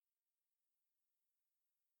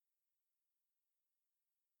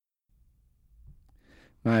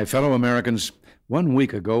My fellow Americans, 1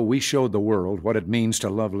 week ago we showed the world what it means to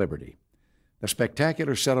love liberty. The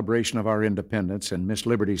spectacular celebration of our independence and Miss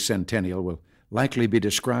Liberty's centennial will likely be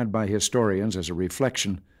described by historians as a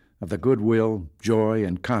reflection of the goodwill, joy,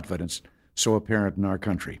 and confidence so apparent in our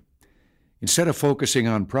country. Instead of focusing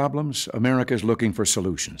on problems, America is looking for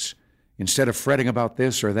solutions. Instead of fretting about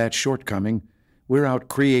this or that shortcoming, we're out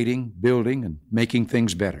creating, building, and making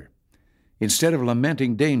things better. Instead of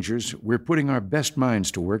lamenting dangers, we're putting our best minds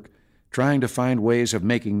to work, trying to find ways of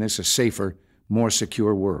making this a safer, more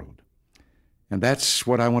secure world. And that's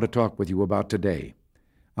what I want to talk with you about today.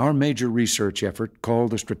 Our major research effort called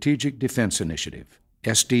the Strategic Defense Initiative,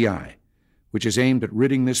 SDI, which is aimed at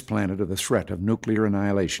ridding this planet of the threat of nuclear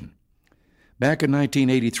annihilation. Back in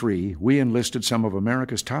 1983, we enlisted some of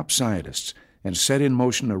America's top scientists and set in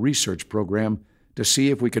motion a research program to see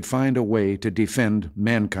if we could find a way to defend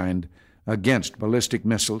mankind against ballistic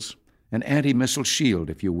missiles, an anti-missile shield,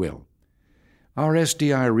 if you will. Our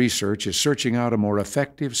SDI research is searching out a more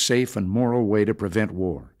effective, safe, and moral way to prevent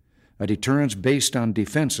war, a deterrence based on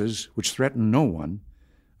defenses which threaten no one,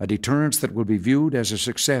 a deterrence that will be viewed as a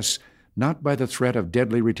success not by the threat of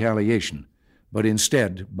deadly retaliation, but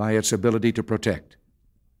instead by its ability to protect.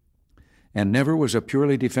 And never was a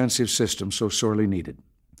purely defensive system so sorely needed.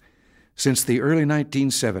 Since the early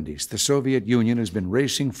 1970s, the Soviet Union has been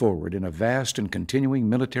racing forward in a vast and continuing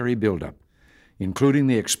military buildup, including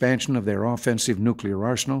the expansion of their offensive nuclear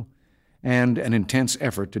arsenal and an intense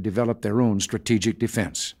effort to develop their own strategic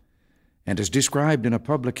defense. And as described in a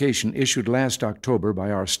publication issued last October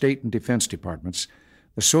by our state and defense departments,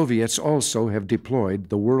 the Soviets also have deployed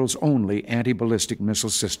the world's only anti-ballistic missile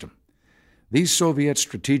system. These Soviet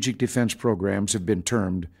strategic defense programs have been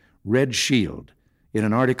termed Red Shield in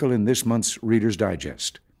an article in this month's Reader's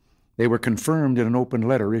Digest. They were confirmed in an open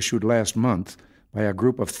letter issued last month by a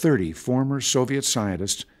group of 30 former Soviet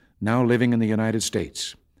scientists now living in the United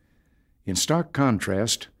States. In stark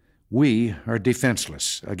contrast, we are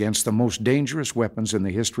defenseless against the most dangerous weapons in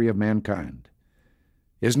the history of mankind.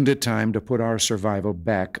 Isn't it time to put our survival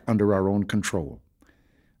back under our own control?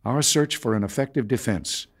 Our search for an effective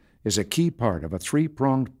defense is a key part of a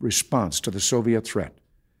three-pronged response to the Soviet threat.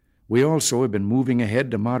 We also have been moving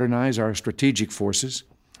ahead to modernize our strategic forces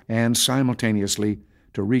and simultaneously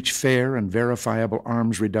to reach fair and verifiable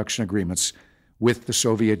arms reduction agreements with the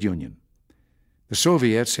Soviet Union. The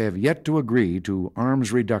Soviets have yet to agree to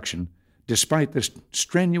arms reduction despite the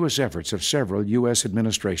strenuous efforts of several U.S.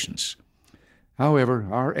 administrations. However,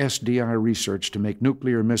 our SDI research to make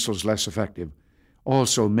nuclear missiles less effective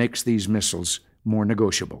also makes these missiles more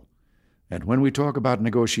negotiable. And when we talk about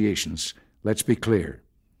negotiations, let's be clear.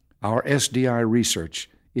 Our SDI research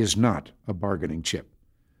is not a bargaining chip.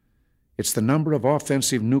 It's the number of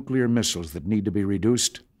offensive nuclear missiles that need to be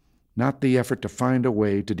reduced, not the effort to find a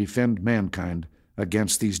way to defend mankind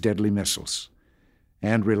against these deadly missiles.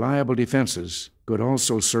 And reliable defenses could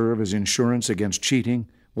also serve as insurance against cheating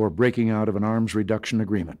or breaking out of an arms reduction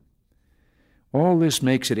agreement. All this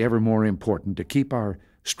makes it ever more important to keep our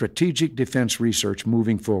strategic defense research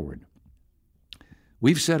moving forward.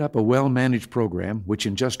 We've set up a well-managed program which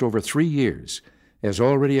in just over 3 years has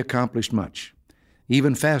already accomplished much.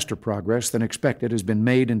 Even faster progress than expected has been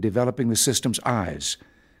made in developing the system's eyes,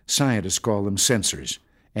 scientists call them sensors,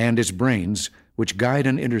 and its brains, which guide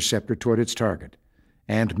an interceptor toward its target,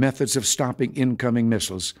 and methods of stopping incoming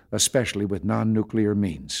missiles, especially with non-nuclear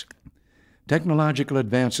means. Technological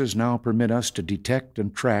advances now permit us to detect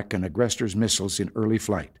and track an aggressor's missiles in early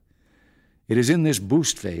flight. It is in this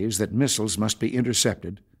boost phase that missiles must be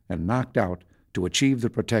intercepted and knocked out to achieve the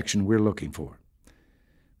protection we're looking for.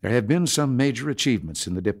 There have been some major achievements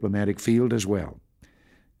in the diplomatic field as well.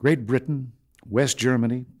 Great Britain, West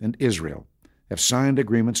Germany, and Israel have signed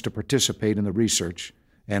agreements to participate in the research,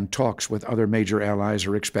 and talks with other major allies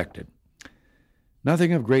are expected.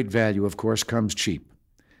 Nothing of great value, of course, comes cheap,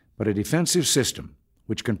 but a defensive system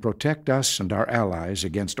which can protect us and our allies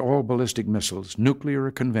against all ballistic missiles, nuclear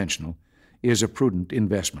or conventional, is a prudent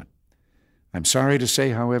investment. I'm sorry to say,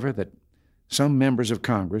 however, that some members of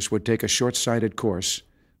Congress would take a short-sighted course,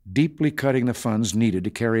 deeply cutting the funds needed to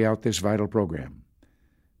carry out this vital program.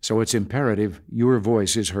 So it's imperative your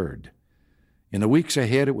voice is heard. In the weeks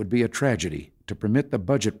ahead, it would be a tragedy to permit the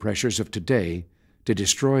budget pressures of today to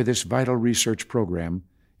destroy this vital research program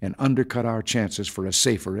and undercut our chances for a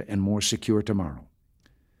safer and more secure tomorrow.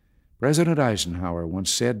 President Eisenhower once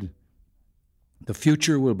said, "The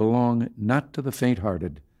future will belong not to the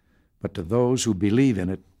faint-hearted, but to those who believe in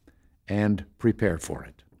it and prepare for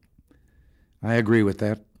it." I agree with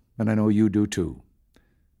that, and I know you do too.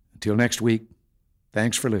 Until next week,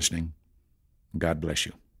 thanks for listening. God bless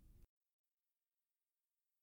you.